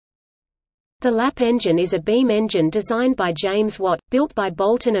The lap engine is a beam engine designed by James Watt, built by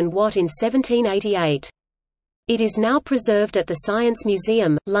Boulton and Watt in 1788. It is now preserved at the Science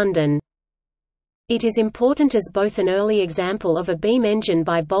Museum, London. It is important as both an early example of a beam engine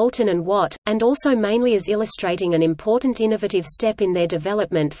by Boulton and Watt, and also mainly as illustrating an important innovative step in their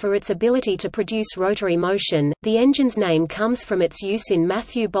development for its ability to produce rotary motion. The engine's name comes from its use in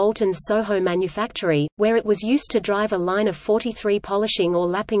Matthew Boulton's Soho manufactory, where it was used to drive a line of 43 polishing or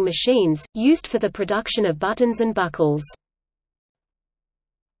lapping machines, used for the production of buttons and buckles.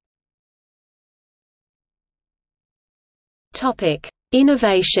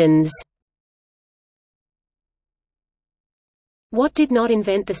 Innovations. Watt did not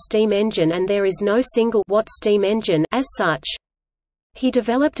invent the steam engine, and there is no single Watt steam engine as such. He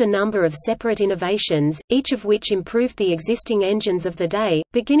developed a number of separate innovations, each of which improved the existing engines of the day,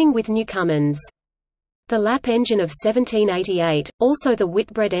 beginning with Newcomen's. The lap engine of 1788, also the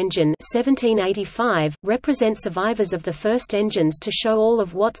Whitbread engine 1785, represent survivors of the first engines to show all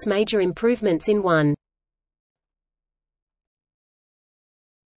of Watt's major improvements in one.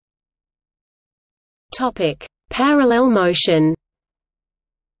 Parallel motion.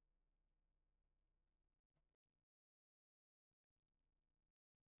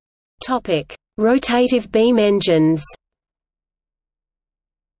 Rotative beam engines.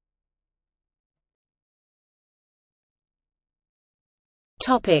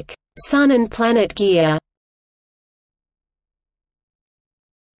 Sun and planet gear.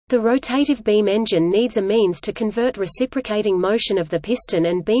 The rotative beam engine needs a means to convert reciprocating motion of the piston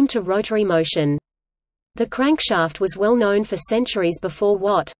and beam to rotary motion. The crankshaft was well known for centuries before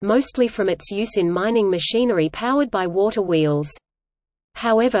Watt, mostly from its use in mining machinery powered by water wheels.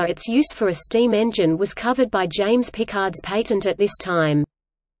 However, its use for a steam engine was covered by James Pickard's patent at this time.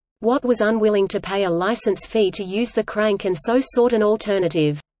 Watt was unwilling to pay a license fee to use the crank and so sought an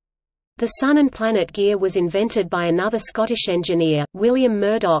alternative. The sun and planet gear was invented by another Scottish engineer, William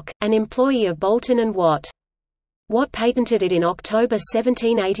Murdoch, an employee of Boulton and Watt. Watt patented it in October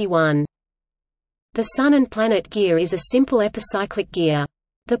 1781. The sun and planet gear is a simple epicyclic gear.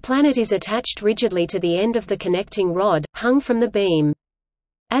 The planet is attached rigidly to the end of the connecting rod, hung from the beam.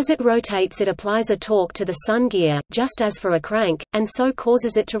 As it rotates, it applies a torque to the sun gear, just as for a crank, and so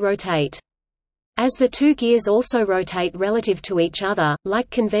causes it to rotate. As the two gears also rotate relative to each other, like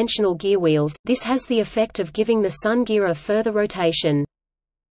conventional gear wheels, this has the effect of giving the sun gear a further rotation.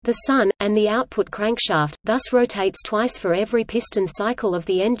 The sun, and the output crankshaft, thus rotates twice for every piston cycle of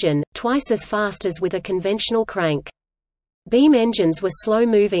the engine, twice as fast as with a conventional crank. Beam engines were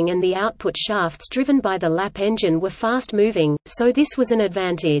slow-moving and the output shafts driven by the lap engine were fast-moving, so this was an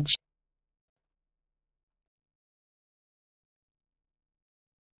advantage.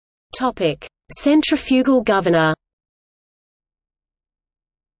 Centrifugal governor.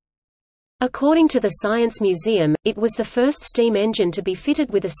 According to the Science Museum, it was the first steam engine to be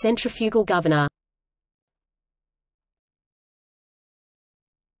fitted with a centrifugal governor.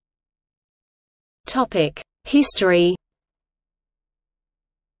 History.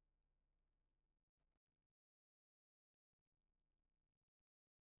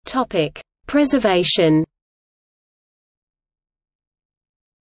 Preservation.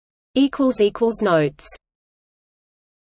 Notes